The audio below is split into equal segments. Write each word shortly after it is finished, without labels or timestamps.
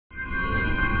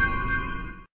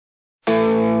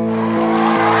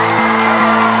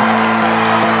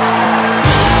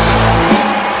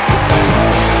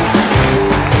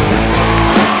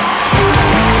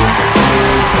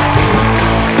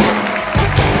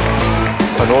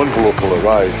an envelope will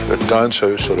arrive at Dan's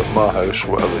house or at my house,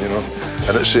 whatever, you know,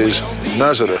 and it says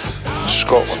Nazareth,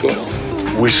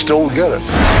 Scotland. We still get it.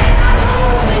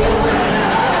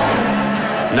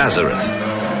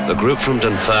 Nazareth, the group from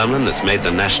Dunfermline that's made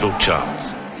the national charts.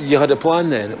 You had a plan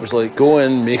then. It was like go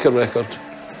in, make a record,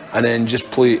 and then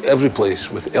just play every place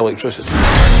with electricity.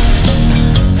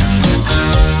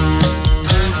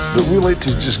 But we like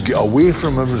to just get away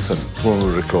from everything when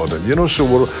we're recording, you know, so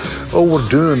all we're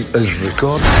doing is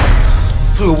recording.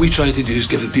 What we try to do is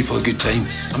give the people a good time.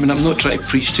 I mean, I'm not trying to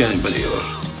preach to anybody or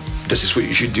this is what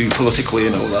you should do politically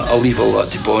and all that. I'll leave all that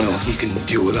to Bono. He can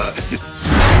deal with that.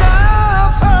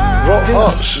 Rock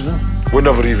Hearts. We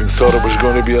never even thought it was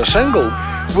going to be a single.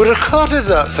 We recorded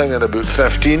that thing in about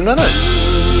 15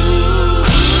 minutes.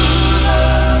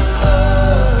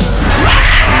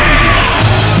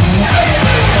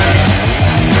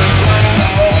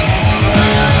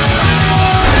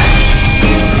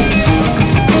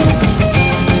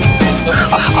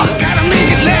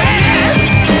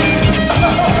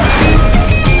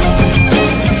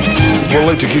 We'd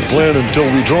like to keep playing until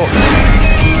we drop.